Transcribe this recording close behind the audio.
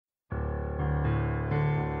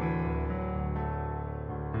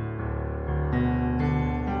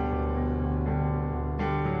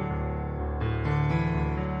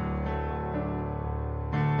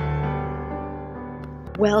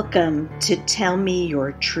Welcome to Tell Me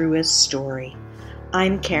Your Truest Story.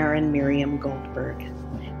 I'm Karen Mirriam-Goldberg.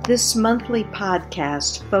 This monthly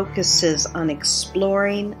podcast focuses on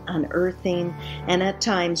exploring, unearthing, and at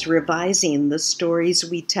times revising the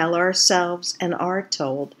stories we tell ourselves and are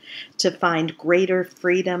told to find greater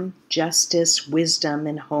freedom, justice, wisdom,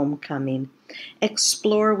 and homecoming.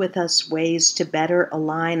 Explore with us ways to better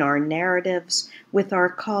align our narratives with our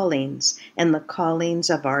callings and the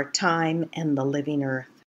callings of our time and the living earth.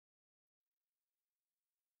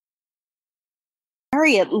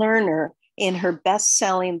 Harriet Lerner, in her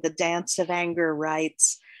best-selling The Dance of Anger,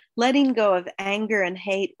 writes, "Letting go of anger and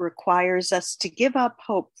hate requires us to give up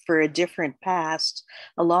hope for a different past,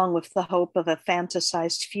 along with the hope of a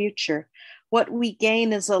fantasized future. What we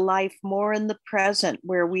gain is a life more in the present,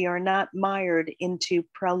 where we are not mired into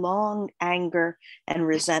prolonged anger and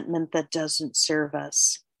resentment that doesn't serve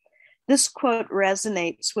us." This quote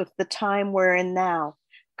resonates with the time we're in now,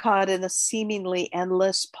 caught in a seemingly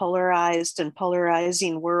endless, polarized and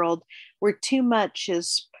polarizing world where too much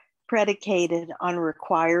is predicated on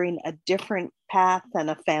requiring a different path and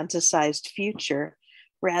a fantasized future,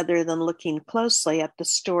 rather than looking closely at the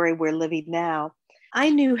story we're living now. I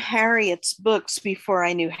knew Harriet's books before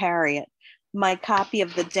I knew Harriet. My copy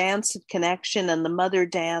of The Dance of Connection and The Mother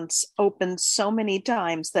Dance opened so many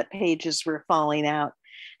times that pages were falling out.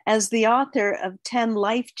 As the author of 10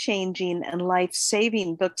 life-changing and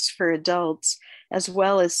life-saving books for adults, as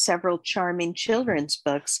well as several charming children's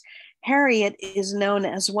books, Harriet is known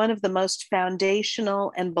as one of the most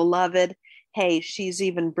foundational and beloved, she's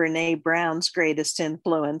even Brene Brown's greatest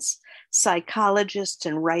influence, psychologists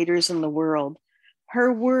and writers in the world.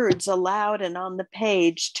 Her words aloud and on the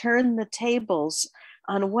page turn the tables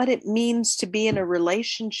on what it means to be in a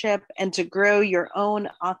relationship and to grow your own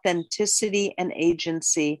authenticity and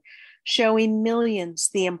agency, showing millions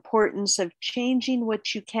the importance of changing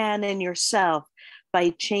what you can in yourself by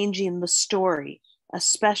changing the story,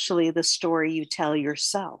 especially the story you tell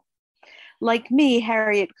yourself. Like me,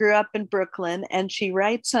 Harriet grew up in Brooklyn, and she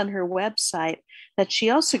writes on her website that she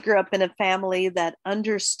also grew up in a family that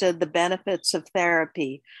understood the benefits of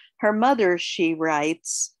therapy. Her mother, she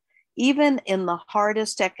writes, "Even in the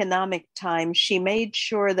hardest economic times, she made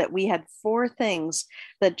sure that we had 4 things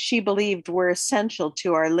that she believed were essential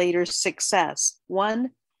to our later success.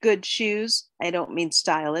 1, good shoes. I don't mean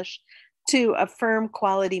stylish. 2, a firm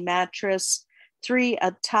quality mattress. 3,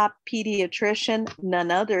 a top pediatrician, none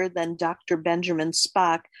other than Dr. Benjamin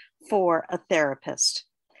Spock. 4, a therapist."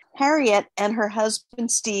 Harriet and her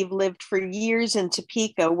husband Steve lived for years in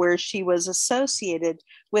Topeka, where she was associated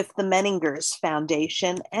with the Menninger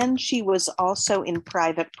Foundation, and she was also in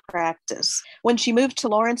private practice. When she moved to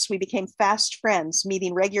Lawrence, we became fast friends,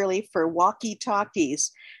 meeting regularly for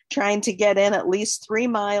walkie-talkies, trying to get in at least 3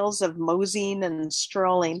 miles of moseying and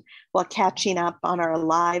strolling while catching up on our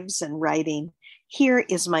lives and writing. Here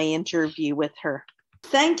is my interview with her.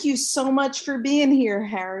 Thank you so much for being here,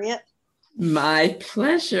 Harriet. My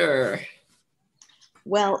pleasure.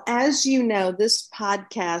 Well, as you know, this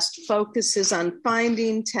podcast focuses on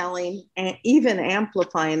finding, telling, and even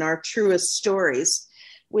amplifying our truest stories,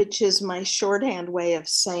 which is my shorthand way of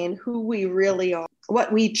saying who we really are,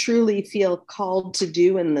 what we truly feel called to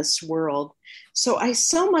do in this world. So I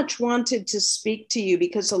so much wanted to speak to you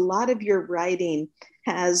because a lot of your writing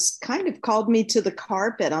has kind of called me to the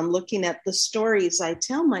carpet on looking at the stories I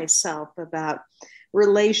tell myself about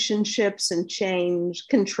relationships and change,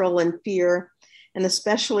 control and fear, and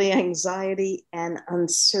especially anxiety and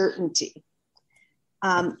uncertainty.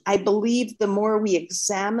 I believe the more we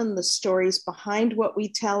examine the stories behind what we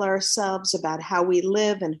tell ourselves about how we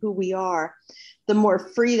live and who we are, the more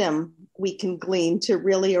freedom we can glean to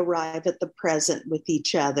really arrive at the present with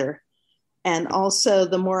each other. And also,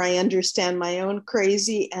 the more I understand my own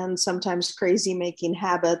crazy and sometimes crazy making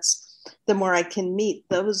habits, the more I can meet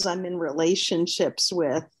those I'm in relationships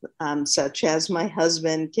with, such as my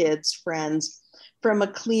husband, kids, friends, from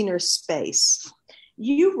a cleaner space.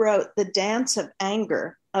 You wrote The Dance of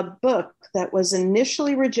Anger, a book that was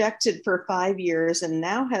initially rejected for 5 years and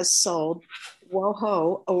now has sold,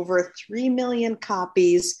 over 3 million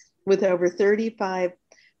copies with over 35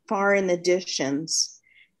 foreign editions.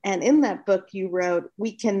 And in that book, you wrote,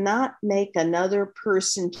 "We cannot make another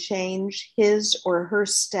person change his or her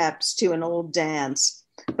steps to an old dance,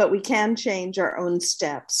 but we can change our own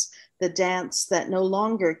steps, the dance that no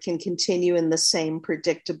longer can continue in the same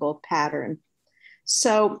predictable pattern."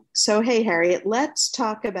 So hey, Harriet, let's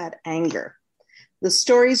talk about anger. The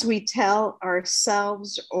stories we tell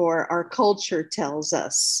ourselves or our culture tells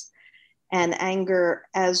us. And anger,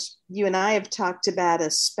 as you and I have talked about,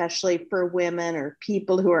 especially for women or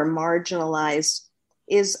people who are marginalized,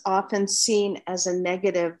 is often seen as a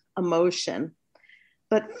negative emotion.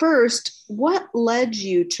 But first, what led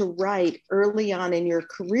you to write early on in your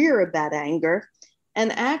career about anger?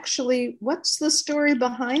 And actually, what's the story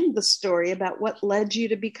behind the story about what led you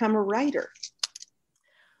to become a writer?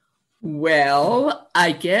 Well,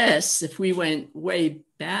 I guess if we went way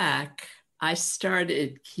back, I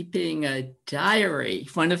started keeping a diary,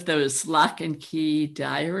 one of those lock and key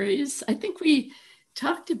diaries. I think we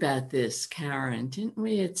talked about this, Karen, didn't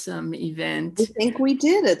we, at some I event? think we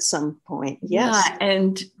did at some point. Yes. Yeah,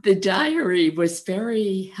 and the diary was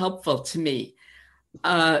very helpful to me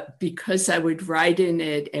because I would write in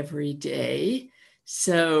it every day.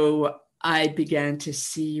 So I began to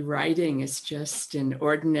see writing as just an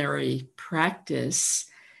ordinary practice.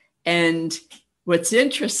 And what's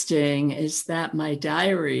interesting is that my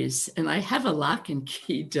diaries, and I have a lock and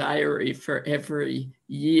key diary for every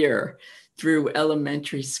year through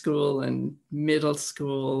elementary school and middle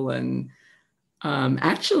school and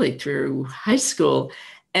actually through high school.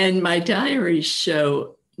 And my diaries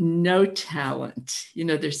show no talent. You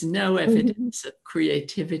know, there's no Mhm. evidence of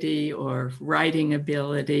creativity or writing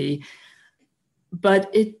ability,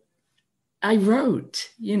 but I wrote,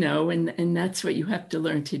 and that's what you have to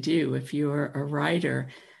learn to do if you're a writer.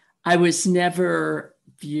 I was never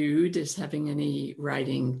viewed as having any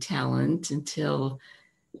writing talent until,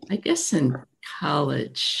 I guess, in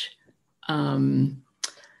college. Um,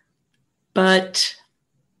 but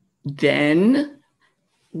then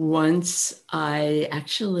once I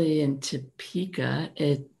actually in Topeka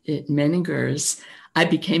at Menninger's, I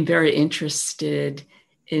became very interested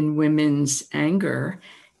in women's anger,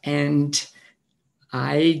 and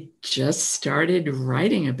I just started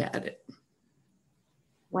writing about it.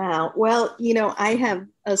 Wow. Well, I have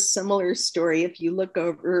a similar story. If you look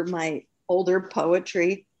over my older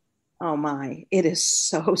poetry, oh my, it is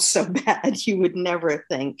so, so bad. You would never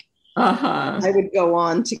think Uh-huh. I would go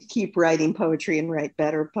on to keep writing poetry and write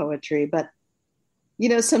better poetry. But,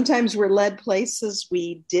 sometimes we're led places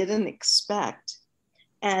we didn't expect.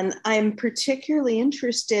 And I'm particularly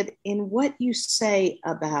interested in what you say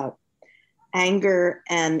about anger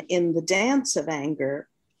and in the dance of anger.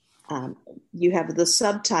 You have the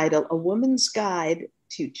subtitle, A Woman's Guide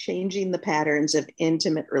to Changing the Patterns of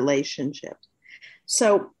Intimate Relationships.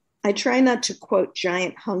 So I try not to quote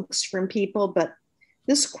giant hunks from people, but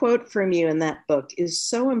this quote from you in that book is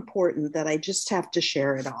so important that I just have to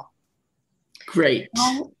share it all. Great.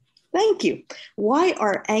 Oh, thank you. Why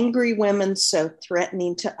are angry women so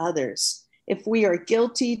threatening to others? If we are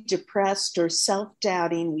guilty, depressed, or self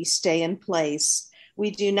doubting, we stay in place.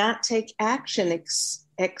 We do not take action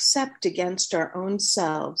except against our own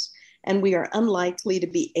selves, and we are unlikely to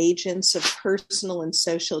be agents of personal and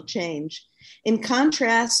social change. In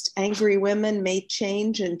contrast, angry women may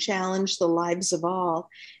change and challenge the lives of all,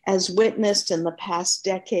 as witnessed in the past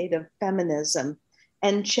decade of feminism.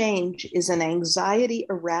 And change is an anxiety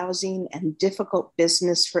arousing and difficult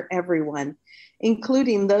business for everyone,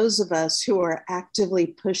 including those of us who are actively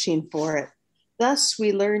pushing for it. Thus,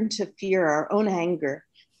 we learn to fear our own anger,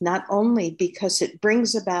 not only because it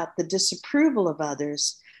brings about the disapproval of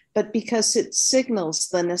others, but because it signals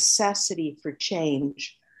the necessity for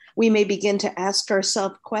change. We may begin to ask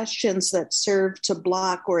ourselves questions that serve to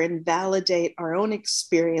block or invalidate our own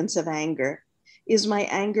experience of anger. Is my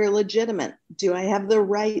anger legitimate? Do I have the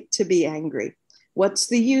right to be angry? What's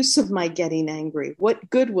the use of my getting angry? What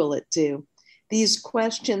good will it do? These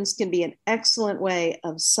questions can be an excellent way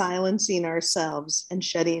of silencing ourselves and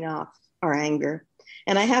shutting off our anger.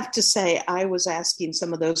 And I have to say, I was asking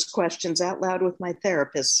some of those questions out loud with my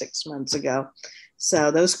therapist 6 months ago.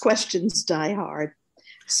 So those questions die hard.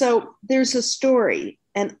 So there's a story,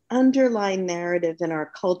 an underlying narrative in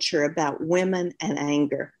our culture about women and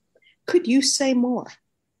anger. Could you say more?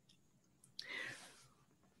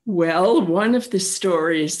 Well, one of the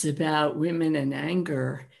stories about women and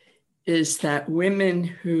anger is that women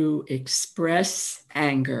who express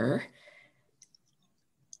anger,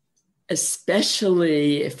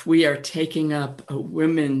 especially if we are taking up a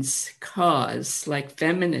women's cause like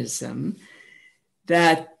feminism,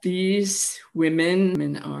 that these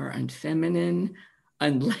women are unfeminine,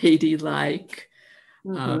 unladylike.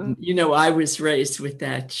 Mm-hmm. I was raised with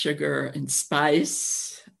that sugar and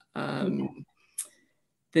spice. Yeah.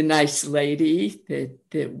 The nice lady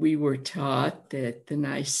that we were taught that the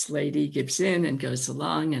nice lady gives in and goes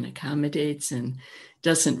along and accommodates and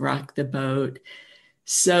doesn't rock the boat.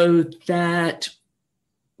 So that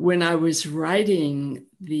when I was writing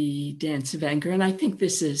the Dance of Anger, and I think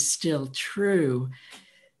this is still true,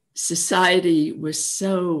 society was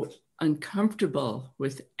so uncomfortable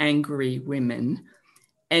with angry women,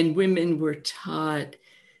 and women were taught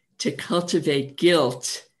to cultivate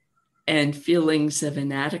guilt and feelings of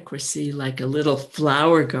inadequacy like a little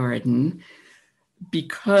flower garden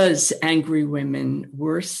because angry women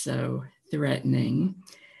were so threatening.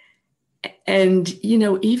 And,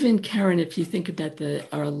 even Karen, if you think about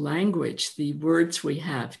our language, the words we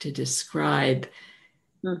have to describe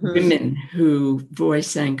women who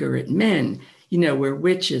voice anger at men, we're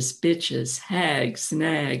witches, bitches, hags,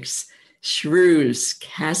 nags, shrews,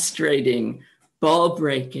 castrating, ball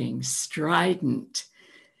breaking, strident.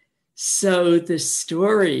 So the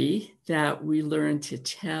story that we learn to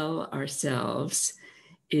tell ourselves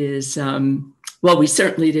is, we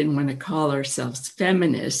certainly didn't want to call ourselves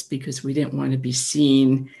feminists because we didn't want to be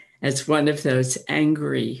seen as one of those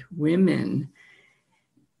angry women,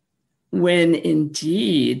 when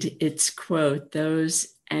indeed it's, quote,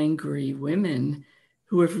 those angry women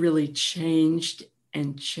who have really changed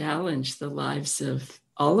and challenged the lives of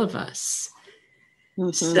all of us.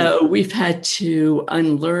 So we've had to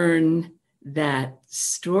unlearn that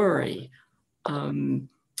story,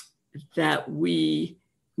 that we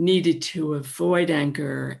needed to avoid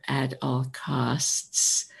anger at all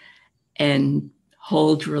costs and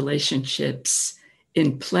hold relationships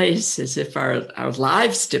in place as if our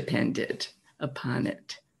lives depended upon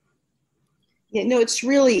it. It's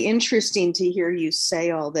really interesting to hear you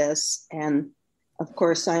say all this. And of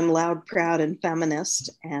course, I'm loud, proud, and feminist,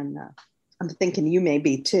 and I'm thinking you may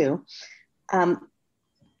be too.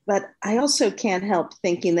 But I also can't help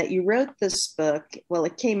thinking that you wrote this book. Well,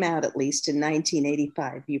 it came out at least in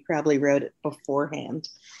 1985. You probably wrote it beforehand.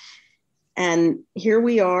 And here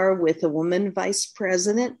we are with a woman vice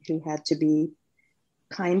president who had to be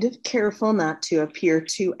kind of careful not to appear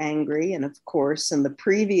too angry. And of course, in the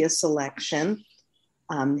previous election,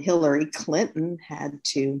 Hillary Clinton had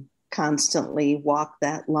to constantly walk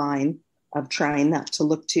that line of trying not to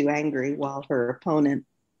look too angry while her opponent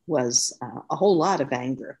was a whole lot of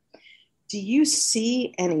anger. Do you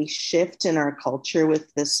see any shift in our culture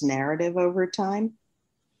with this narrative over time?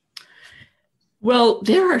 Well,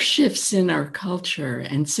 there are shifts in our culture,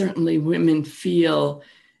 and certainly women feel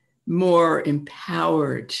more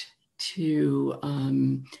empowered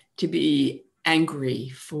to be angry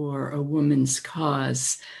for a woman's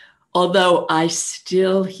cause. Although I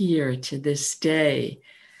still hear to this day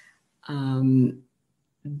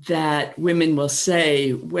that women will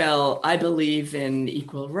say, well, I believe in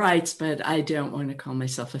equal rights, but I don't want to call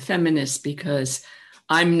myself a feminist because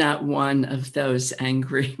I'm not one of those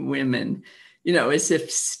angry women, as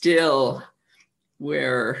if still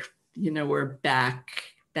we're back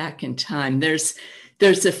in time. There's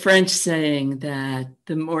a French saying that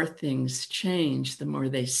the more things change, the more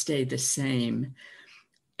they stay the same.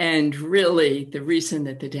 And really, the reason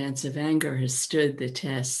that the dance of anger has stood the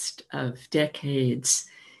test of decades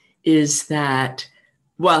is that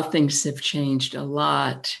while things have changed a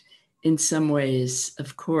lot, in some ways,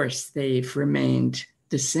 of course, they've remained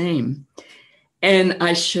the same. And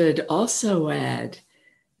I should also add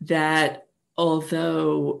that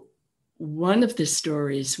although one of the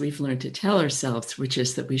stories we've learned to tell ourselves, which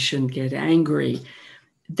is that we shouldn't get angry,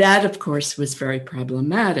 that, of course, was very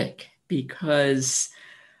problematic because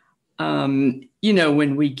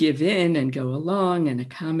when we give in and go along and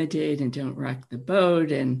accommodate and don't rock the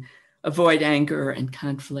boat and avoid anger and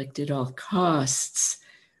conflict at all costs,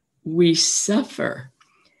 we suffer.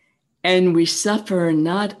 And we suffer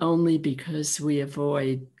not only because we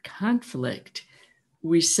avoid conflict,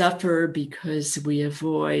 we suffer because we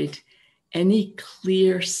avoid any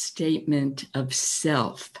clear statement of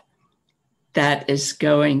self that is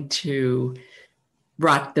going to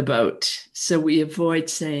rock the boat. So we avoid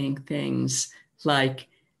saying things like,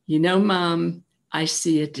 Mom, I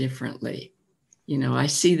see it differently. I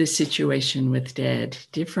see the situation with Dad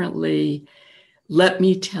differently. Let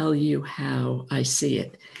me tell you how I see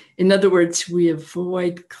it. In other words, we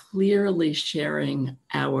avoid clearly sharing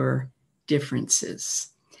our differences.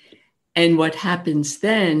 And what happens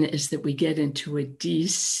then is that we get into a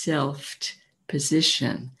de-selfed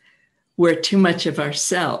position where too much of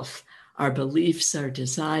ourself, our beliefs, our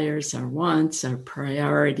desires, our wants, our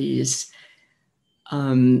priorities,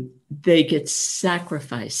 they get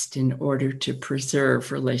sacrificed in order to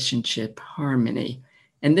preserve relationship harmony.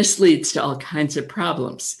 And this leads to all kinds of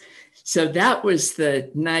problems. So that was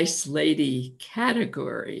the nice lady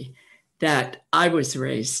category that I was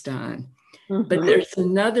raised on. Mm-hmm. But there's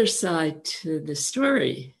another side to the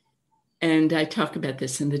story. And I talk about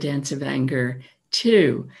this in The Dance of Anger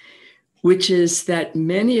too, which is that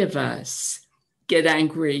many of us get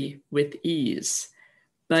angry with ease,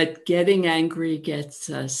 but getting angry gets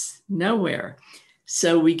us nowhere.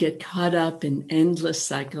 So we get caught up in endless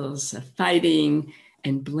cycles of fighting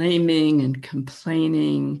and blaming and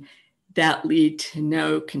complaining that lead to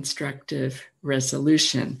no constructive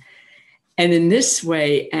resolution. And in this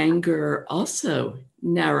way, anger also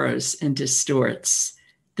narrows and distorts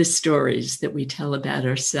the stories that we tell about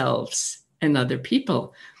ourselves and other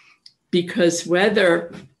people. Because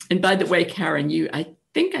whether, and by the way, Karen, I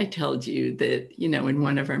think I told you that, in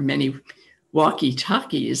one of our many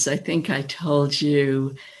walkie-talkies, I think I told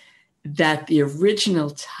you that the original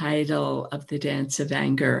title of the Dance of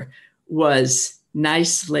Anger was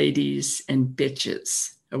Nice Ladies and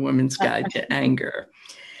Bitches, A Woman's Guide to Anger.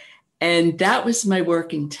 And that was my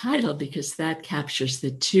working title because that captures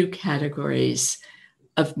the two categories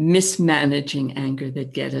of mismanaging anger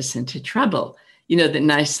that get us into trouble. The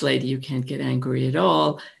nice lady who can't get angry at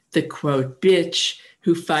all, the quote bitch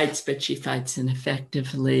who fights, but she fights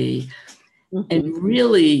ineffectively. Mm-hmm. And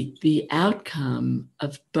really the outcome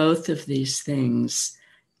of both of these things,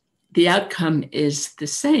 the outcome is the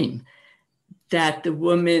same, that the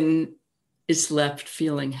woman is left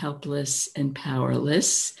feeling helpless and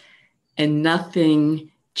powerless, and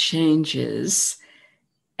nothing changes.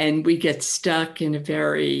 And we get stuck in a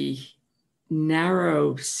very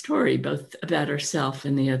narrow story, both about ourselves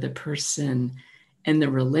and the other person and the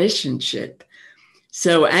relationship.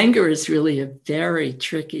 So anger is really a very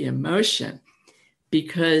tricky emotion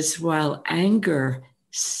because while anger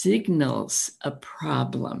signals a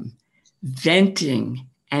problem, venting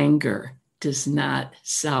anger does not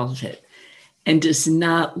solve it and does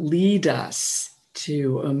not lead us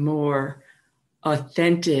to a more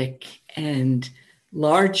authentic and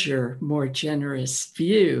larger, more generous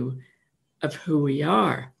view of who we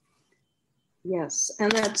are. Yes,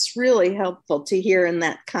 and that's really helpful to hear in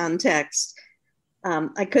that context.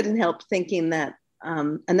 I couldn't help thinking that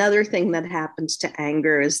another thing that happens to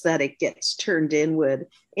anger is that it gets turned inward.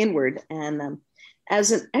 And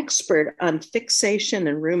as an expert on fixation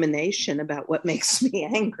and rumination about what makes me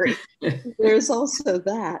angry, there's also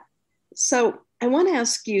that. So I want to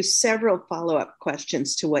ask you several follow-up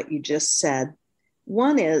questions to what you just said.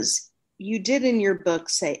 One is, you did in your book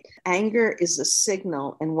say anger is a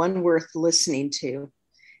signal and one worth listening to.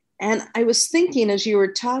 And I was thinking as you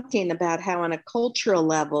were talking about how on a cultural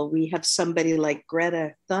level, we have somebody like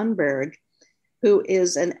Greta Thunberg, who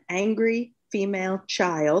is an angry female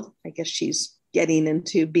child. I guess she's getting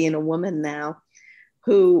into being a woman now,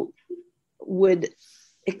 who would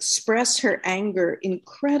express her anger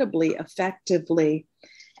incredibly effectively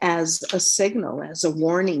as a signal, as a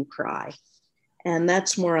warning cry. And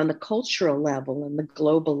that's more on the cultural level and the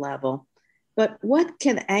global level. But what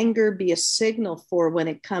can anger be a signal for when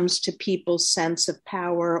it comes to people's sense of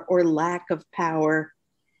power or lack of power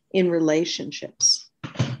in relationships?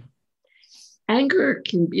 Anger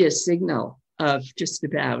can be a signal of just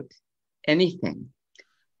about anything,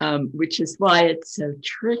 which is why it's so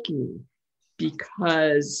tricky.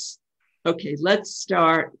 Because, okay, let's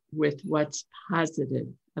start with what's positive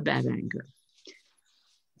about anger.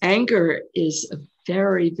 Anger is a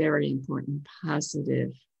very, very important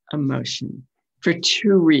positive emotion for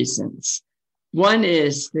two reasons. One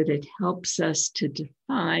is that it helps us to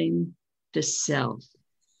define the self,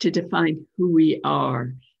 to define who we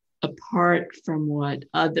are, apart from what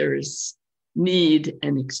others need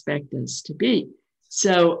and expect us to be.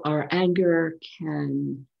 So our anger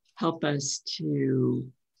can help us to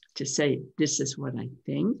say, this is what I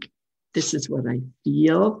think, this is what I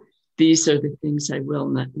feel, these are the things I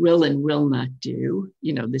will and will not do.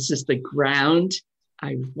 This is the ground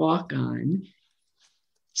I walk on.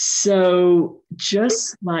 So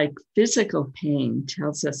just like physical pain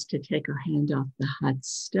tells us to take our hand off the hot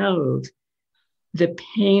stove, the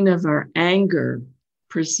pain of our anger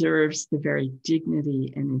preserves the very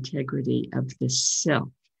dignity and integrity of the self.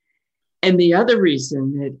 And the other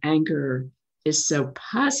reason that anger is so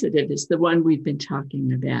positive is the one we've been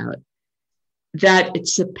talking about, that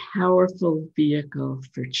it's a powerful vehicle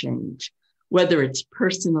for change, whether it's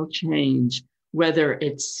personal change, whether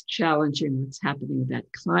it's challenging what's happening about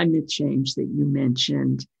climate change that you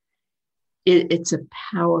mentioned. It's a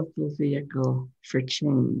powerful vehicle for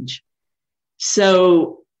change.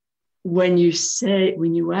 So when you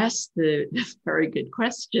ask the very good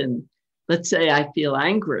question, let's say I feel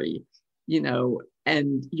angry,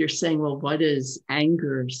 and you're saying, well, what is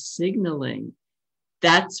anger signaling?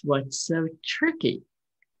 That's what's so tricky,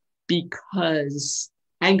 because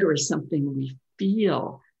anger is something we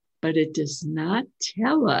feel, but it does not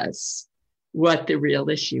tell us what the real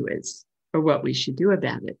issue is or what we should do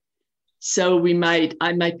about it. So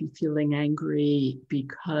I might be feeling angry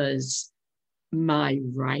because my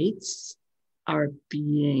rights are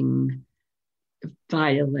being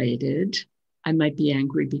violated. I might be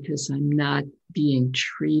angry because I'm not being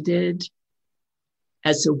treated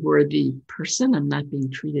as a worthy person. I'm not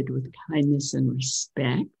being treated with kindness and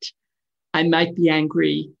respect. I might be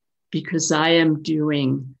angry because I am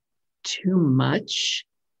doing too much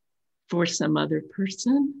for some other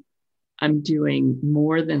person. I'm doing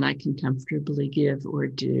more than I can comfortably give or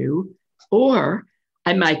do. Or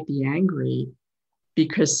I might be angry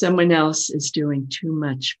because someone else is doing too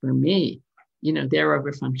much for me. They're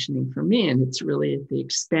overfunctioning for me, and it's really at the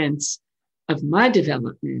expense of my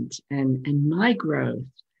development and my growth.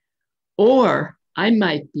 Or I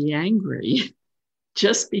might be angry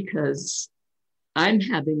just because I'm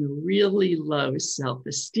having a really low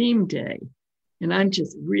self-esteem day, and I'm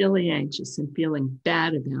just really anxious and feeling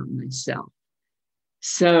bad about myself.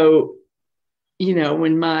 So,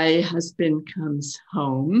 when my husband comes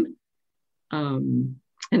home, and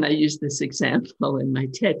I use this example in my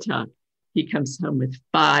TED Talk, he comes home with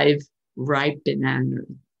 5 ripe bananas.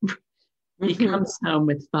 He comes home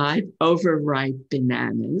with 5 overripe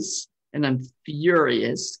bananas, and I'm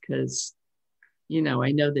furious because,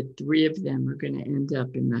 I know that 3 of them are going to end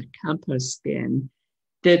up in the compost bin,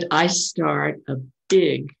 that I start a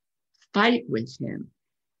big fight with him.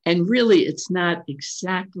 And really, it's not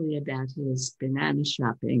exactly about his banana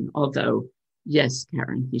shopping, although, yes,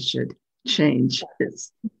 Karen, he should change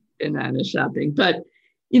his banana shopping. But,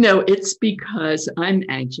 it's because I'm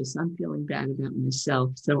anxious. I'm feeling bad about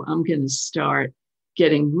myself. So I'm going to start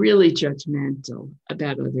getting really judgmental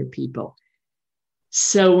about other people.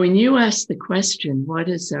 So when you ask the question, what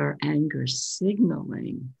is our anger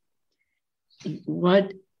signaling?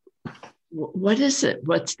 What is it?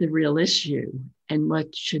 What's the real issue? And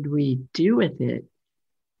what should we do with it?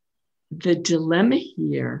 The dilemma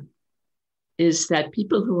here is that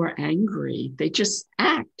people who are angry, they just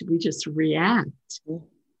act. We just react.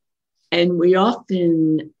 And we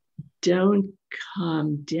often don't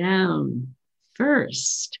calm down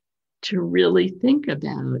first to really think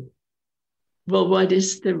about, well, what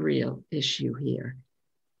is the real issue here?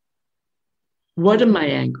 What am I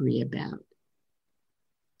angry about?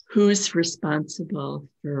 Who's responsible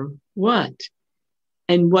for what?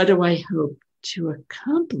 And what do I hope to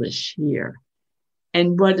accomplish here?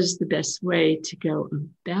 And what is the best way to go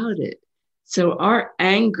about it? So our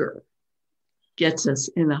anger gets us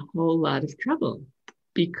in a whole lot of trouble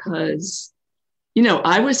because,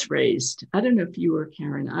 I was raised, I don't know if you were,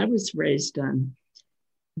 Karen, I was raised on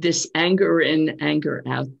this anger in, anger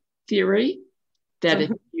out theory, that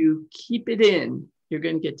if you keep it in, you're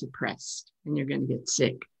going to get depressed and you're going to get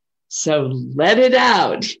sick. So let it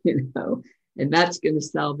out, and that's going to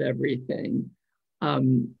solve everything.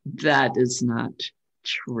 That is not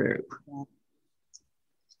true.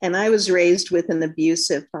 And I was raised with an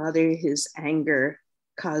abusive father. His anger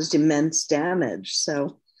caused immense damage.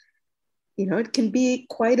 So, it can be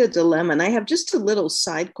quite a dilemma. And I have just a little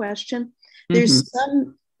side question. There's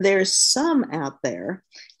some out there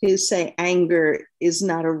who say anger is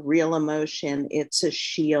not a real emotion. It's a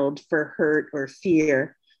shield for hurt or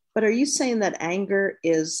fear. But are you saying that anger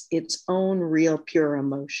is its own real pure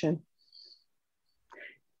emotion?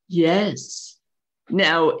 Yes.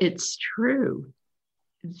 Now, it's true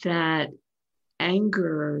that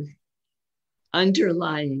anger,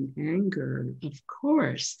 underlying anger, of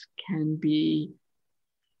course, can be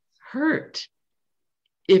hurt.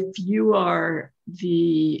 If you are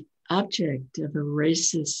the object of a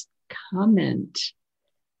racist comment,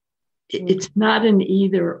 it's not an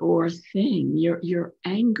either or thing. Your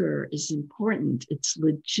anger is important. It's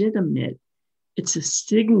legitimate. It's a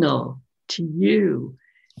signal to you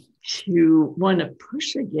to want to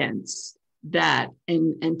push against that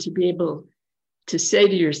and to be able to say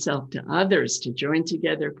to yourself, to others, to join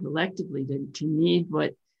together collectively, to need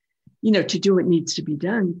what, to do what needs to be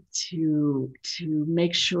done to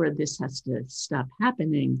make sure this has to stop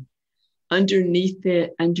happening. Underneath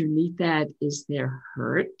that is their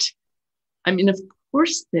hurt. I mean, of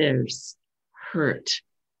course there's hurt.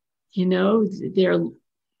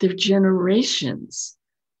 They're generations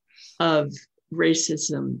of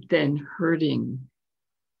racism then hurting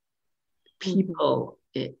people,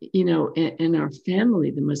 in our family,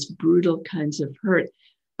 the most brutal kinds of hurt.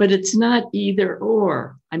 But it's not either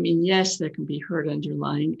or. I mean, yes, there can be hurt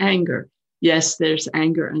underlying anger. Yes, there's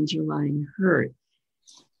anger underlying hurt.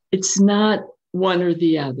 It's not one or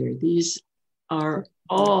the other. These are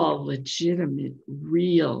all legitimate,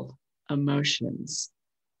 real emotions.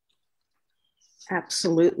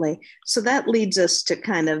 Absolutely. So that leads us to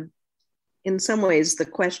kind of, in some ways, the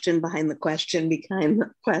question behind the question behind the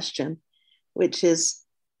question, which is,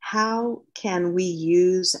 how can we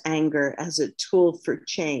use anger as a tool for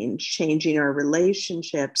change, changing our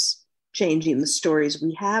relationships changing the stories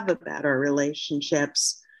we have about our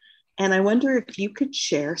relationships. And I wonder if you could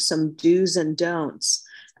share some do's and don'ts,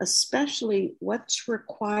 especially what's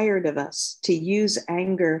required of us to use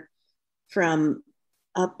anger from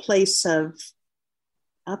a place of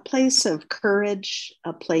courage,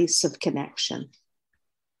 a place of connection.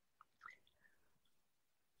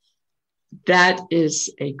 That is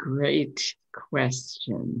a great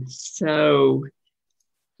question. So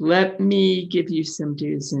let me give you some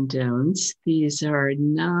do's and don'ts. These are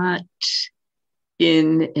not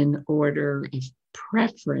in an order of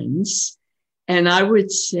preference. And I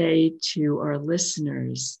would say to our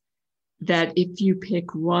listeners that if you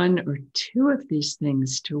pick one or two of these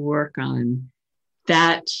things to work on,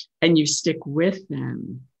 that, and you stick with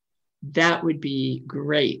them, that would be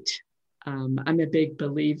great. I'm a big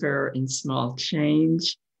believer in small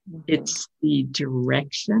change. Mm-hmm. It's the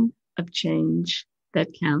direction of change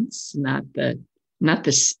that counts, not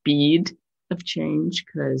the speed of change,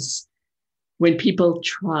 because when people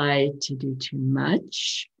try to do too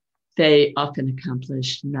much, they often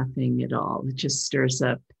accomplish nothing at all. It just stirs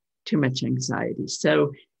up too much anxiety.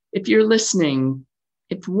 So if you're listening,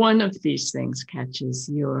 if one of these things catches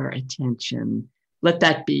your attention, let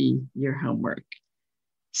that be your homework.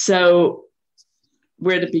 So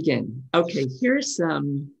where to begin? Okay, here's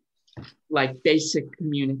some like basic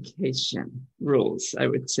communication rules, I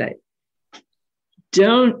would say.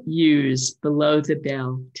 Don't use below the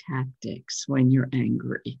belt tactics when you're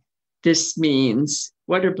angry. This means,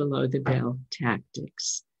 what are below the belt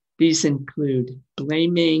tactics? These include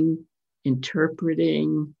blaming,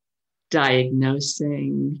 interpreting,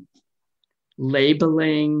 diagnosing,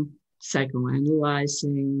 labeling,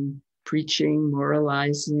 psychoanalyzing, preaching,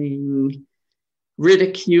 moralizing,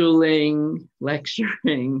 ridiculing,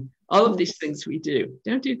 lecturing, all of these things we do.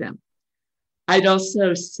 Don't do them. I'd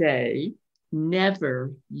also say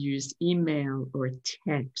never use email or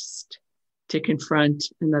text to confront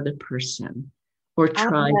another person or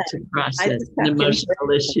try to process an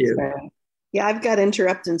emotional issue. Yeah, I've got to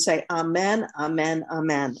interrupt and say, amen, amen,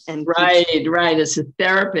 amen. And right. As a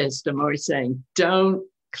therapist, I'm always saying, don't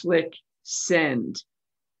click send.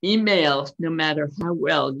 Email, no matter how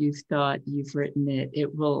well you've thought you've written it,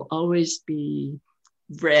 it will always be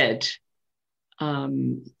read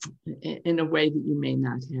in a way that you may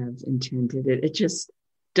not have intended it. It just,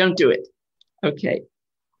 don't do it. Okay.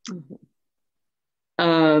 Mm-hmm.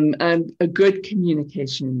 And a good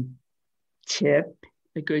communication tip,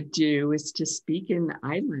 a good do, is to speak in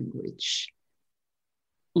I language.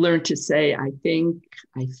 Learn to say, I think,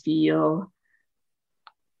 I feel,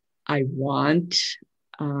 I want.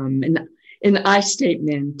 An I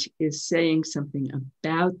statement is saying something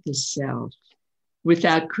about the self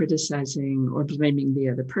without criticizing or blaming the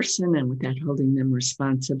other person and without holding them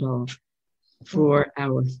responsible for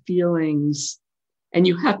our feelings. And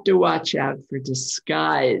you have to watch out for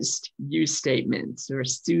disguised you statements or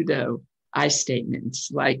pseudo I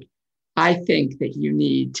statements, like, I think that you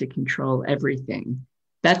need to control everything.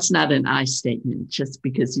 That's not an I statement just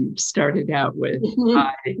because you started out with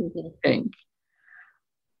I think.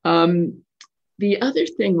 The other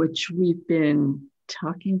thing which we've been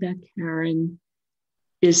talking about, Karen,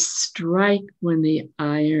 is strike when the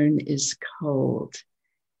iron is cold.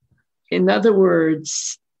 In other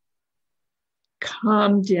words,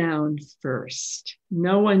 calm down first.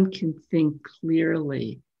 No one can think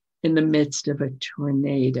clearly in the midst of a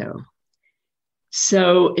tornado.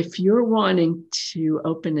 So if you're wanting to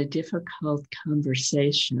open a difficult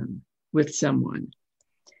conversation with someone,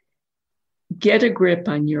 get a grip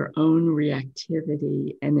on your own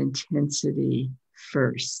reactivity and intensity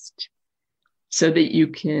first so that you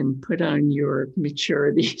can put on your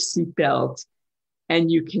maturity seatbelt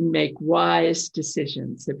and you can make wise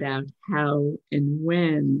decisions about how and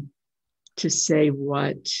when to say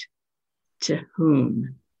what to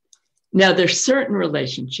whom. Now, there's certain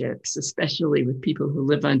relationships, especially with people who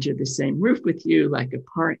live under the same roof with you, like a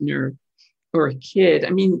partner or a kid. I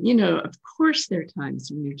mean, of course, there are times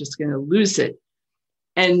when you're just going to lose it.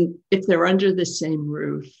 And if they're under the same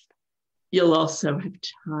roof, you'll also have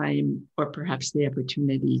time or perhaps the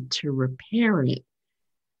opportunity to repair it.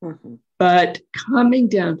 Mm-hmm. But calming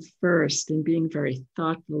down first and being very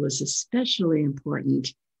thoughtful is especially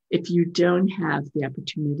important if you don't have the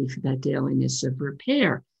opportunity for that dailiness of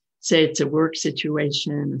repair. Say it's a work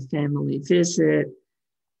situation, a family visit,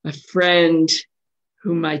 a friend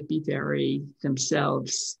who might be very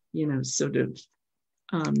themselves, sort of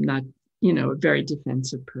not, a very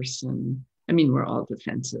defensive person. I mean, we're all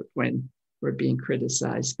defensive when we're being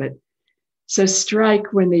criticized, but so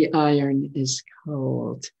strike when the iron is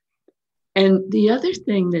cold. And the other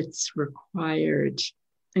thing that's required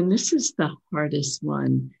and this is the hardest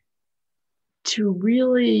one, to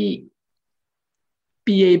really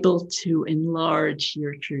be able to enlarge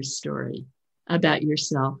your true story about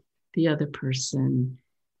yourself, the other person,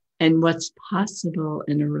 and what's possible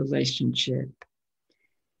in a relationship.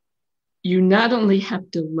 You not only have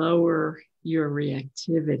to lower your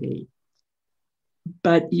reactivity,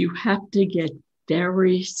 but you have to get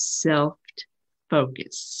very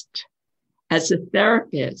self-focused. As a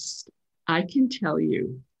therapist, I can tell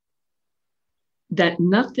you that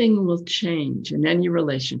nothing will change in any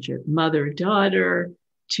relationship, mother-daughter,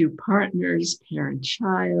 two partners,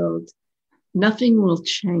 parent-child. Nothing will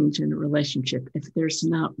change in a relationship if there's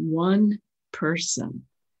not one person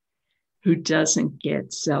who doesn't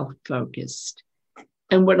get self-focused.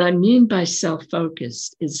 And what I mean by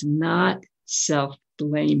self-focused is not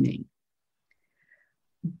self-blaming,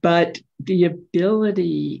 but the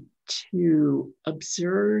ability to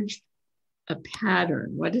observe a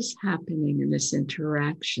pattern, what is happening in this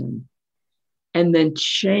interaction, and then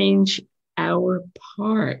change our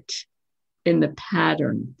part in the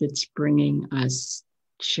pattern that's bringing us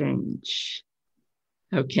change.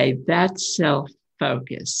 Okay, that's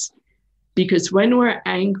self-focus. Because when we're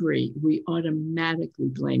angry, we automatically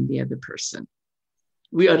blame the other person.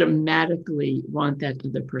 We automatically want that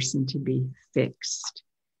other person to be fixed.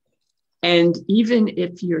 And even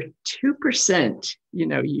if you're 2%,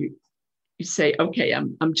 you say, okay,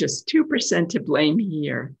 I'm just 2% to blame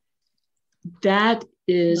here. That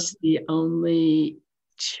is the only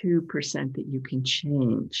 2% that you can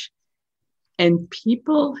change. And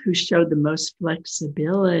people who show the most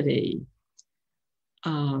flexibility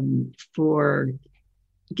for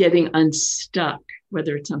getting unstuck,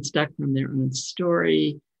 whether it's unstuck from their own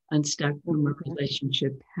story, unstuck from a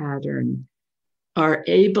relationship pattern, are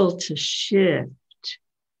able to shift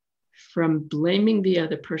from blaming the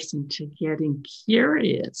other person to getting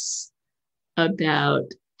curious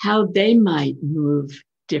about how they might move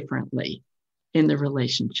differently in the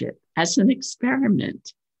relationship as an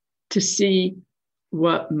experiment to see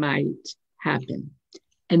what might happen.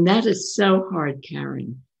 And that is so hard,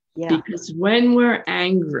 Karen, because when we're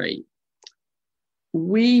angry,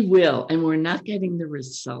 we will, and we're not getting the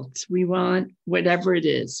results we want, whatever it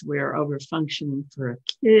is. We're over-functioning for a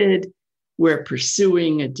kid. We're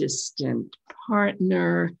pursuing a distant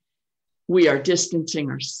partner. We are distancing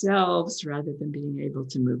ourselves rather than being able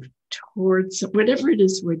to move towards whatever it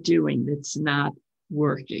is we're doing that's not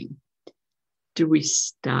working. Do we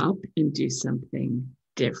stop and do something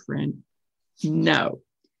different? No.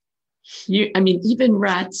 Even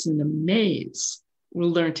rats in a maze will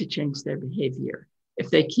learn to change their behavior if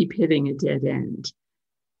they keep hitting a dead end.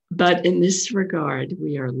 But in this regard,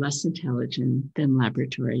 we are less intelligent than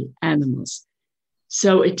laboratory animals.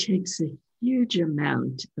 So it takes a huge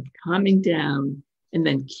amount of calming down and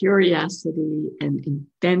then curiosity and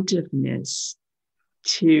inventiveness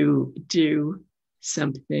to do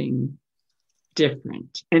something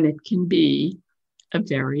different. And it can be a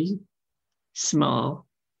very small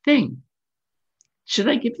thing. Should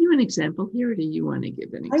I give you an example here, or do you want to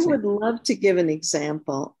give an example? I would love to give an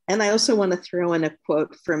example. And I also want to throw in a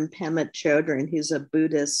quote from Pema Chodron, who's a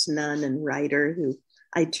Buddhist nun and writer who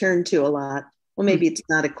I turn to a lot. Well, maybe it's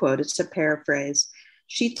not a quote, it's a paraphrase.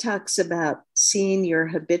 She talks about seeing your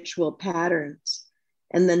habitual patterns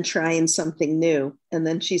and then trying something new. And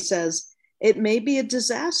then she says, it may be a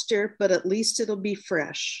disaster, but at least it'll be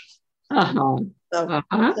fresh. So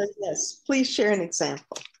yes, please share an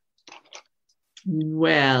example.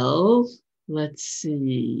 Well, let's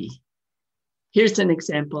see. Here's an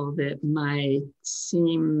example that might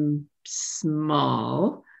seem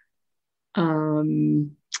small.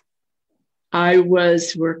 I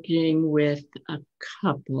was working with a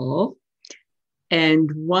couple,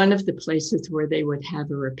 and one of the places where they would have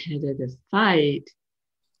a repetitive fight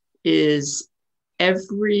is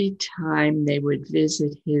every time they would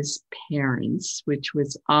visit his parents, which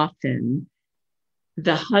was often,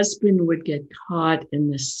 the husband would get caught in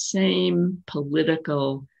the same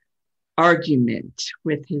political argument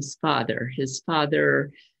with his father. His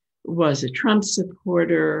father was a Trump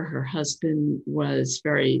supporter. Her husband was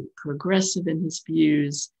very progressive in his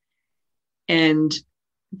views. And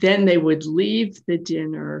then they would leave the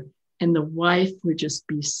dinner, and the wife would just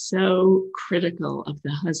be so critical of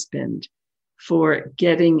the husband for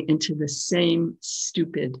getting into the same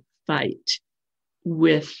stupid fight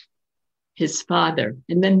with his father.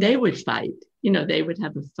 And then they would fight. They would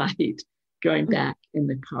have a fight going back in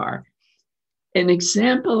the car. An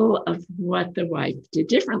example of what the wife did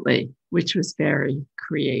differently, which was very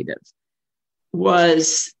creative,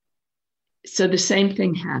 was, so the same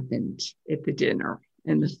thing happened at the dinner.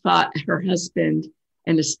 And her husband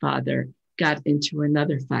and his father got into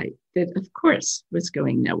another fight that, of course, was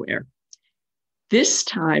going nowhere. This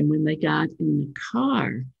time, when they got in the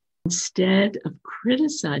car, instead of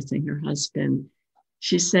criticizing her husband,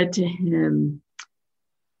 she said to him,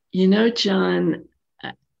 "You know, John,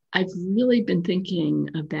 I've really been thinking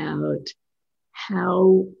about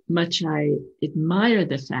how much I admire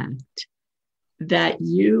the fact that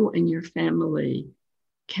you and your family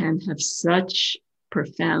can have such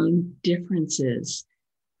profound differences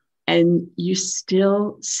and you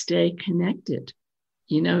still stay connected.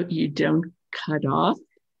 You know, you don't cut off.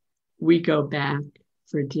 We go back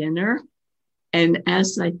for dinner. And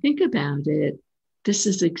as I think about it, this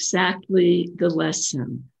is exactly the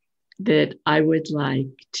lesson that I would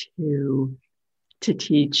like to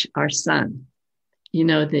teach our son. You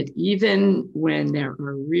know, that even when there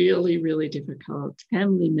are really, really difficult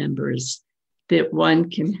family members, that one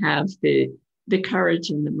can have the courage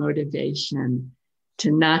and the motivation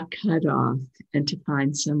to not cut off and to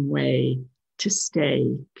find some way to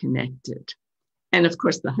stay connected." And of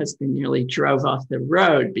course, the husband nearly drove off the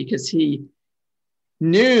road because he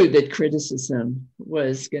knew that criticism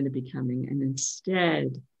was going to be coming. And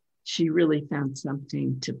instead, she really found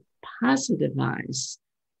something to positivize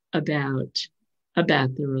about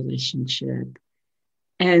the relationship.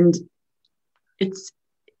 And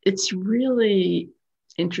it's really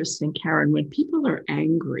interesting, Karen, when people are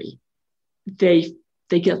angry, they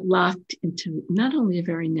get locked into not only a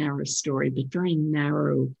very narrow story, but very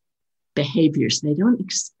narrow behaviors. They don't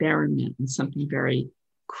experiment in something very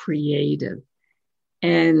creative.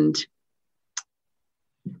 And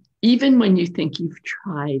even when you think you've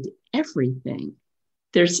tried everything,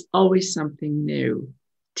 there's always something new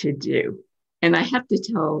to do. And I have to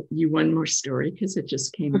tell you one more story because it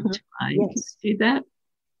just came to mind. Yes. Do that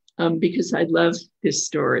because I love this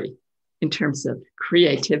story in terms of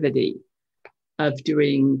creativity, of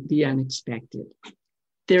doing the unexpected.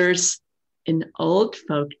 There's an old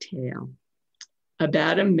folk tale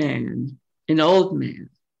about a man, an old man,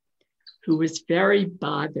 who was very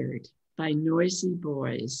bothered by noisy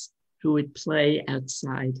boys who would play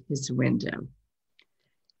outside his window.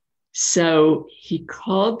 So he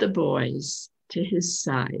called the boys to his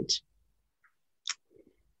side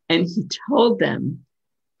and he told them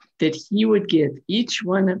that he would give each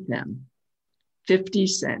one of them 50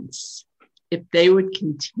 cents if they would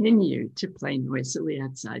continue to play noisily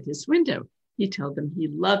outside his window. He told them he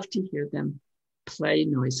loved to hear them play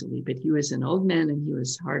noisily, but he was an old man and he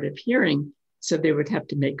was hard of hearing, so they would have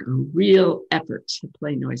to make a real effort to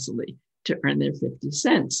play noisily to earn their 50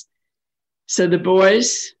 cents. So the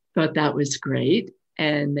boys thought that was great,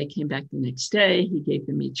 and they came back the next day. He gave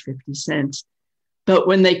them each 50 cents. But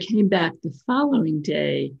when they came back the following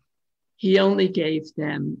day, he only gave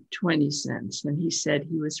them 20 cents. And he said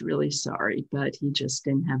he was really sorry, but he just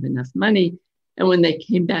didn't have enough money. And when they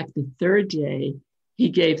came back the third day, he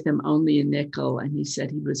gave them only a nickel. And he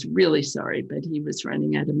said he was really sorry, but he was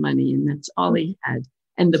running out of money and that's all he had.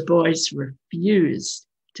 And the boys refused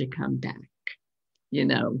to come back, you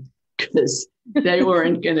know, because they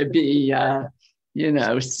weren't going to be,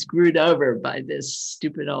 screwed over by this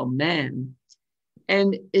stupid old man.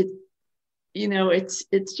 And it's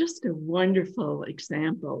just a wonderful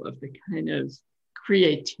example of the kind of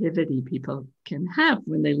creativity people can have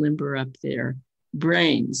when they limber up their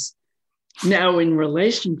brains. Now, in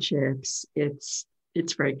relationships, it's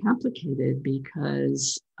very complicated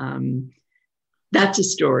because that's a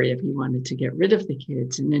story if he wanted to get rid of the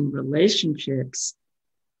kids. And in relationships,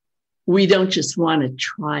 we don't just want to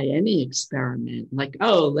try any experiment like,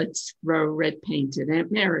 oh, let's throw red paint at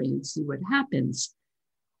Aunt Mary and see what happens.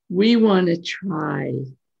 We want to try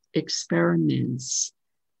experiments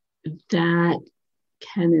that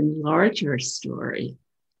can enlarge our story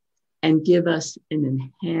and give us an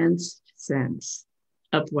enhanced sense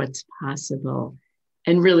of what's possible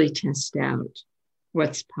and really test out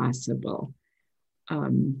what's possible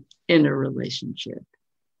in a relationship.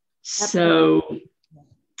 Absolutely. So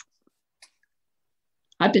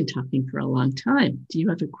I've been talking for a long time. Do you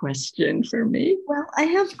have a question for me? Well, I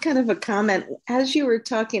have kind of a comment. As you were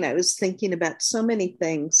talking, I was thinking about so many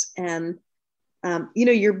things. And,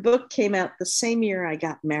 your book came out the same year I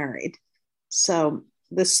got married. So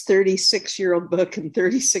this 36-year-old book and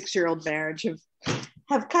 36-year-old marriage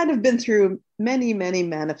have kind of been through many, many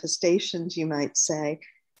manifestations, you might say.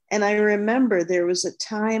 And I remember there was a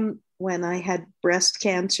time when I had breast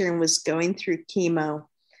cancer and was going through chemo.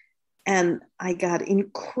 And I got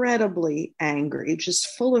incredibly angry,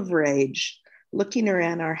 just full of rage, looking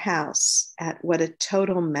around our house at what a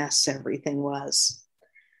total mess everything was.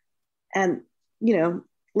 And,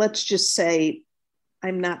 let's just say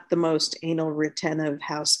I'm not the most anal retentive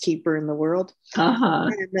housekeeper in the world. Uh-huh.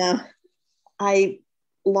 And I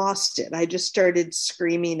lost it. I just started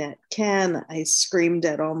screaming at Ken. I screamed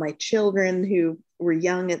at all my children who were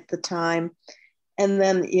young at the time. And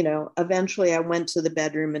then, eventually I went to the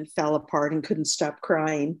bedroom and fell apart and couldn't stop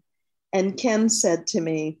crying. And Ken said to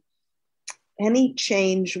me, any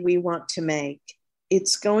change we want to make,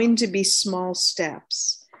 it's going to be small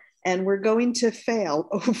steps. And we're going to fail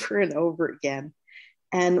over and over again.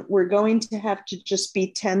 And we're going to have to just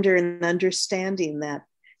be tender and understanding that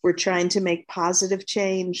we're trying to make positive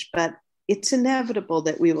change, but it's inevitable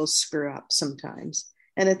that we will screw up sometimes.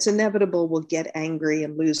 And it's inevitable we'll get angry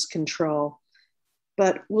and lose control,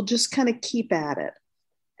 but we'll just kind of keep at it.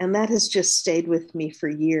 And that has just stayed with me for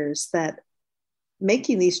years, that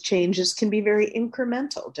making these changes can be very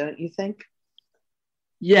incremental, don't you think?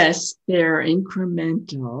 Yes, they're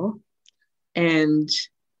incremental. And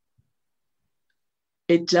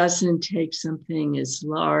it doesn't take something as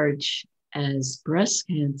large as breast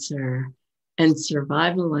cancer and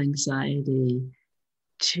survival anxiety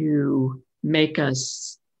to make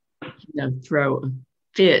us, throw a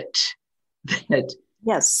fit that,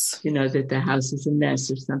 Yes. that the house is a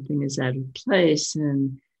mess or something is out of place.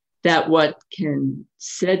 And that what Ken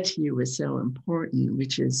said to you was so important,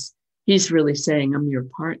 which is he's really saying, I'm your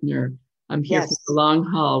partner. I'm here for the long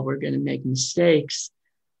haul. We're going to make mistakes.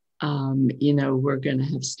 We're going to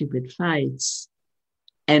have stupid fights.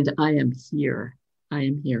 And I am here. I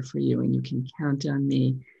am here for you, and you can count on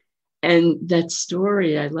me. And that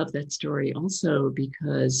story, I love that story also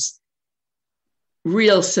because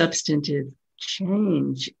real substantive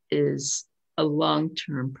change is a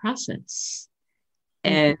long-term process.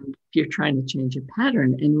 And you're trying to change a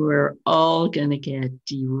pattern, and we're all going to get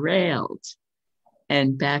derailed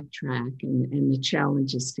and backtrack. And the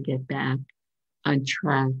challenge is to get back on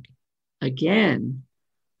track again,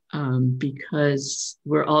 because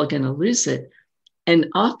we're all going to lose it. And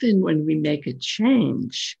often when we make a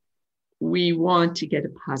change, we want to get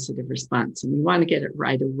a positive response and we want to get it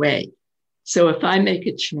right away. So if I make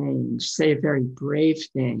a change, say a very brave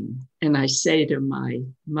thing, and I say to my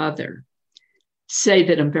mother, say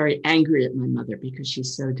that I'm very angry at my mother because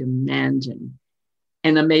she's so demanding,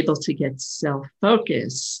 and I'm able to get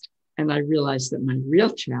self-focused, and I realize that my real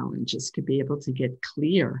challenge is to be able to get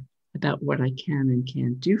clear about what I can and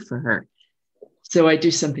can't do for her. So I do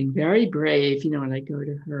something very brave, and I go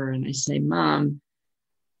to her and I say, Mom,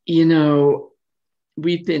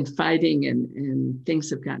 we've been fighting and things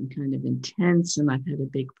have gotten kind of intense, and I've had a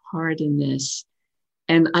big part in this.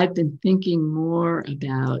 And I've been thinking more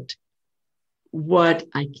about what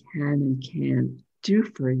I can and can't do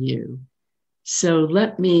for you. So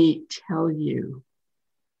let me tell you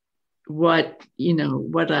what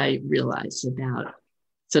I realize about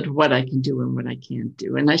sort of what I can do and what I can't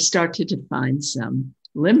do. And I start to define some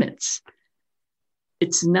limits.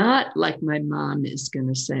 It's not like my mom is going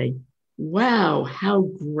to say, wow, how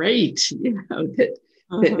great, that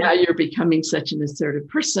now you're becoming such an assertive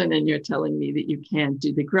person and you're telling me that you can't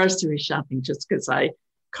do the grocery shopping just because I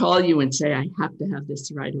call you and say, I have to have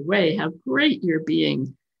this right away. How great you're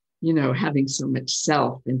being, having so much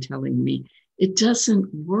self and telling me. It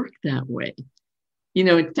doesn't work that way.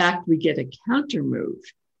 In fact, we get a counter move.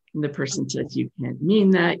 And the person says, you can't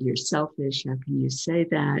mean that. You're selfish. How can you say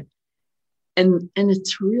that? And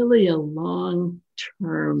it's really a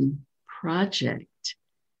long-term project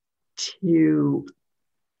to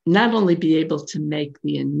not only be able to make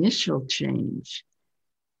the initial change,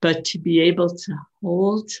 but to be able to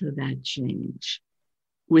hold to that change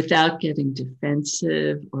without getting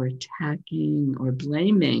defensive or attacking or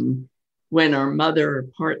blaming when our mother or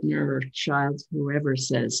partner or child, whoever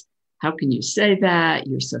says, how can you say that?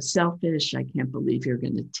 You're so selfish. I can't believe you're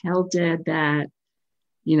going to tell Dad that.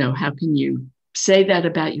 How can you say that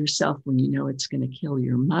about yourself when you know it's going to kill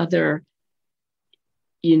your mother?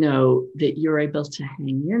 That you're able to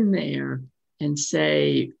hang in there and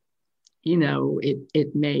say,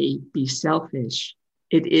 it may be selfish.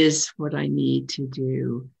 It is what I need to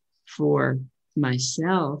do for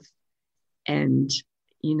myself. And,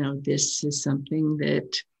 this is something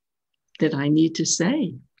that I need to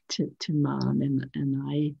say to Mom. And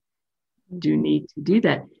I do need to do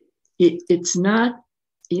that. It's not,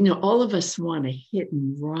 all of us want a hit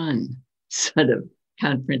and run sort of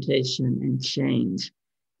confrontation and change.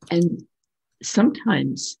 And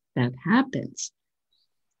sometimes that happens,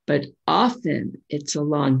 but often it's a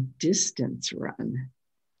long distance run.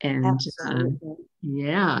 And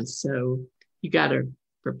so you got to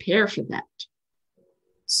prepare for that.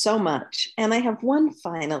 So much. And I have one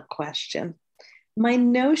final question. My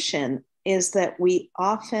notion is that we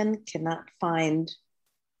often cannot find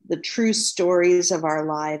the true stories of our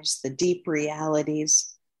lives, the deep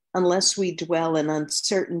realities, unless we dwell in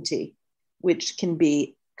uncertainty, which can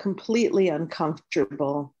be completely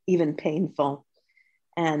uncomfortable, even painful,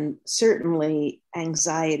 and certainly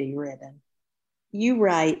anxiety ridden. You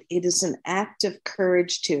write, it is an act of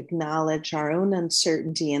courage to acknowledge our own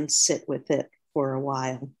uncertainty and sit with it for a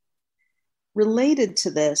while. Related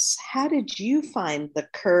to this, how did you find the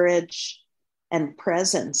courage and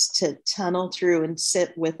presence to tunnel through and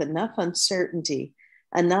sit with enough uncertainty,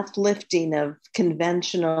 enough lifting of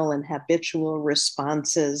conventional and habitual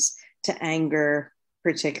responses to anger,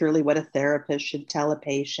 particularly what a therapist should tell a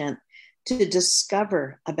patient, to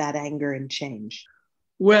discover about anger and change?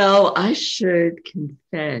 Well, I should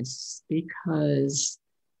confess, because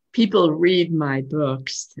people read my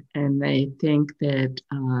books and they think that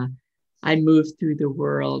I move through the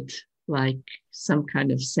world like some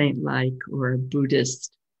kind of saint-like or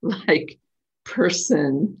Buddhist-like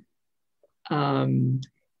person. And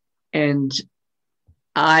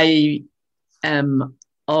I am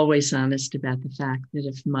always honest about the fact that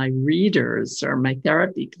if my readers or my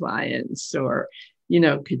therapy clients or,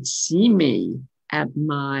 could see me at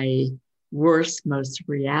my worst, most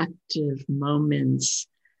reactive moments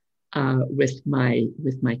with my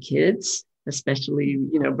kids, especially,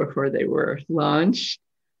 before they were launched,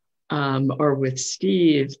 or with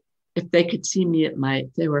Steve, if they could see me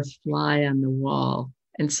if they were a fly on the wall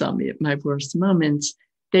and saw me at my worst moments,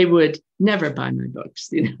 they would never buy my books.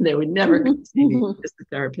 They would never come see me as a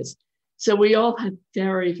therapist. So we all have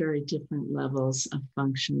very, very different levels of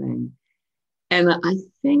functioning. And I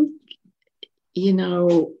think,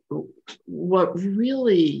 what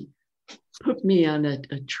really put me on a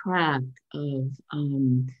track of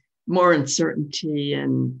more uncertainty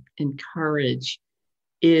and courage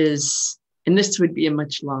is, and this would be a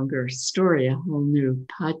much longer story, a whole new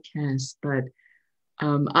podcast, but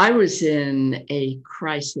I was in a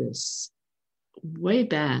crisis way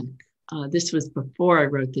back. This was before I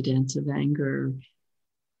wrote The Dance of Anger.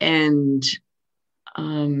 And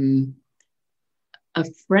a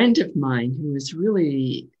friend of mine who was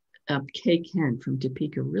really, Kay Kent from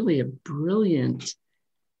Topeka, really a brilliant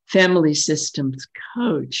family systems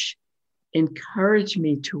coach, encouraged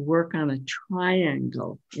me to work on a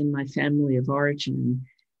triangle in my family of origin.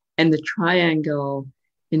 And the triangle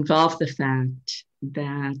involved the fact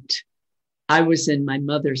that I was in my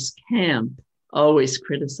mother's camp, always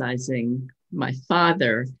criticizing my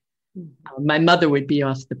father. My mother would be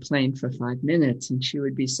off the plane for 5 minutes and she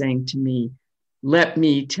would be saying to me, "Let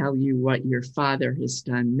me tell you what your father has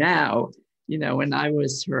done now." And I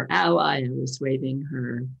was her ally. I was waving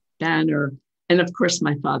her banner. And of course,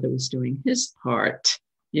 my father was doing his part,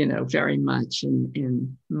 very much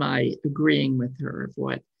in my agreeing with her of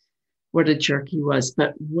what a jerk he was.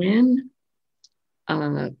 But when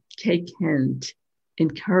Kay Kent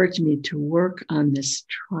encouraged me to work on this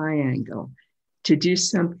triangle, to do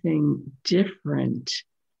something different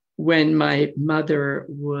when my mother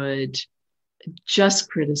would just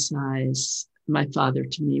criticize my father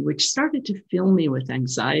to me, which started to fill me with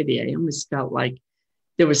anxiety. I almost felt like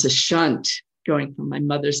there was a shunt going from my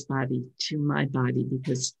mother's body to my body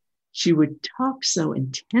because she would talk so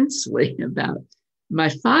intensely about my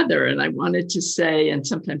father. And I wanted to say, and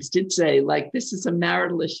sometimes did say, like, this is a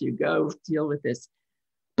marital issue, go deal with this.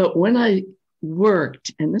 But when I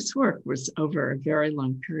worked, and this work was over a very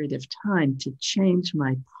long period of time, to change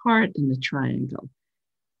my part in the triangle,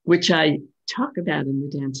 which I talk about in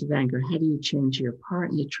The Dance of Anger. How do you change your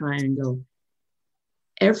part in the triangle?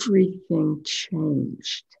 Everything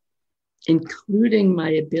changed, including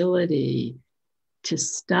my ability to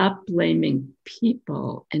stop blaming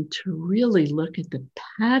people and to really look at the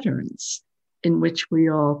patterns in which we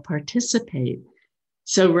all participate.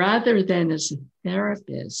 So rather than as a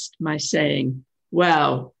therapist, my saying,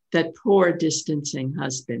 wow, that poor distancing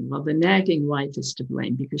husband, well, the nagging wife is to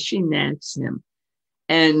blame because she nags him.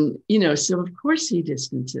 And, so of course he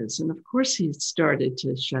distances, and of course he started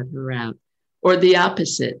to shut her out. Or the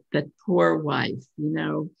opposite, that poor wife,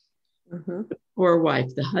 the poor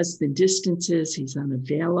wife, the husband distances, he's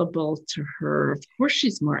unavailable to her. Of course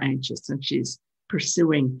she's more anxious and she's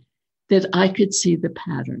pursuing. That I could see the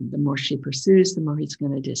pattern. The more she pursues, the more he's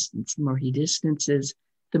going to distance. The more he distances,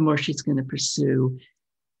 the more she's going to pursue.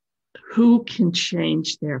 Who can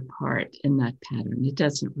change their part in that pattern? It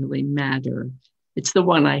doesn't really matter. It's the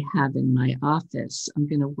one I have in my office I'm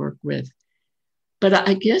going to work with. But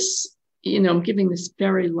I guess, I'm giving this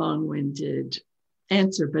very long-winded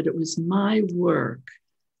answer, but it was my work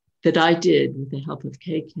that I did with the help of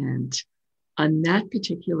Kay Kent on that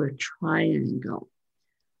particular triangle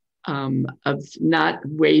of not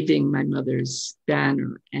waving my mother's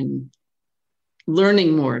banner and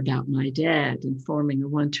learning more about my dad and forming a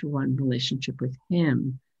one-to-one relationship with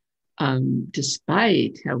him,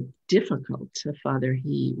 despite how difficult a father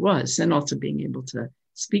he was, and also being able to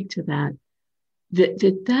speak to that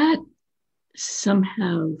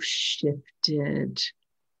somehow shifted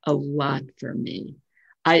a lot for me.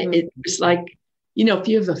 It was like, if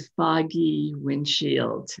you have a foggy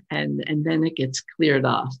windshield and then it gets cleared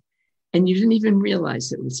off, and you didn't even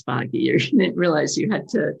realize it was foggy, or you didn't realize you had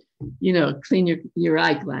to, clean your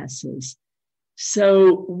eyeglasses.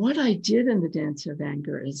 So what I did in the Dance of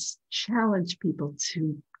Anger is challenge people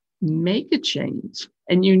to make a change.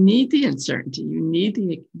 And you need the uncertainty. You need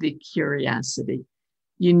the curiosity.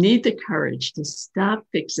 You need the courage to stop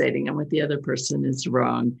fixating on what the other person is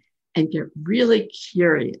wrong and get really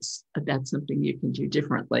curious about something you can do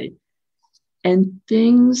differently. And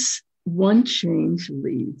one change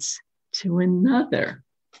leads to another.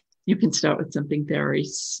 You can start with something very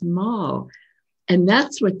small. And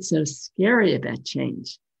that's what's so scary about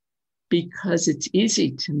change, because it's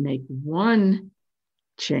easy to make one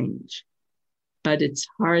change, but it's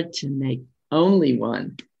hard to make only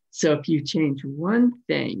one. So if you change one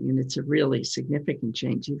thing, and it's a really significant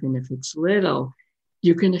change, even if it's little,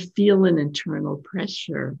 you're going to feel an internal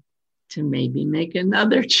pressure to maybe make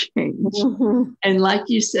another change. Mm-hmm. And like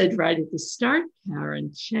you said right at the start,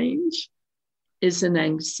 Karen, change is an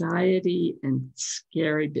anxiety and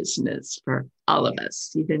scary business for all of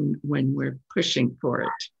us, even when we're pushing for it.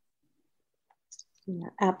 Yeah,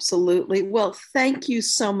 absolutely. Well, thank you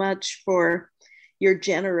so much for your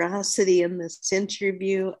generosity in this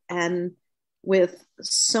interview, and with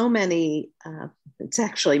so many, it's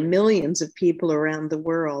actually millions of people around the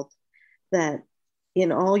world, that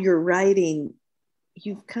in all your writing,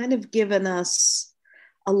 you've kind of given us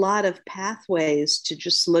a lot of pathways to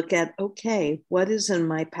just look at, okay, what is in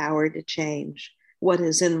my power to change? What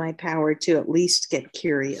is in my power to at least get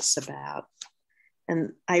curious about?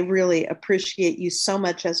 And I really appreciate you so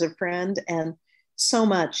much as a friend, and so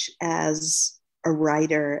much as a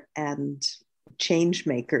writer and change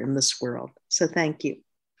maker in this world. So thank you.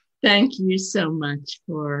 Thank you so much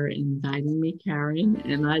for inviting me, Karen.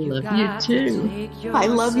 And I love you too. I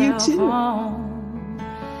love you too.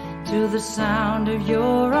 To the sound of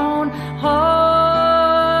your own heartbeat,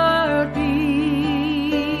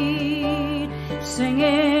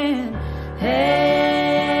 singing, hey,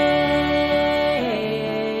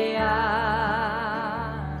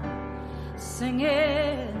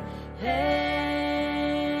 singing, hey.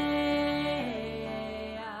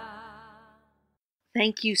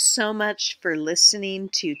 Thank you so much for listening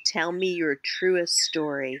to Tell Me Your Truest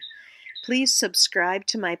Story. Please subscribe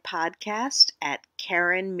to my podcast at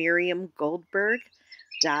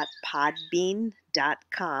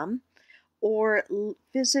KarenMirriam-Goldberg.podbean.com, or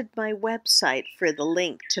visit my website for the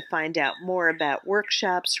link to find out more about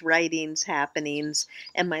workshops, writings, happenings,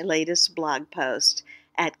 and my latest blog post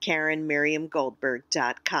at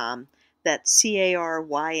KarenMirriam-Goldberg.com. That's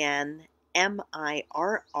KarenMirriam-Goldberg.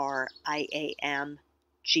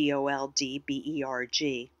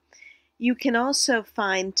 You can also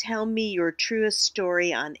find Tell Me Your Truest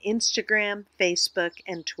Story on Instagram, Facebook,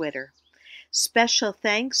 and Twitter. Special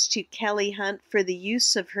thanks to Kelly Hunt for the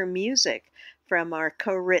use of her music from our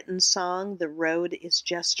co-written song, The Road is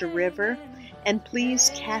Just a River. And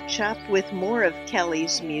please catch up with more of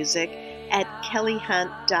Kelly's music at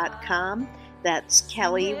kellyhunt.com. That's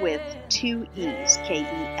Kelly with 2 E's, Kelley.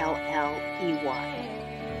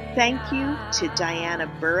 Thank you to Diana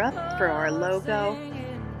Burrup for our logo.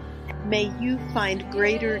 May you find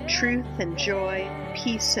greater truth and joy,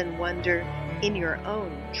 peace and wonder in your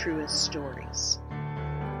own truest stories.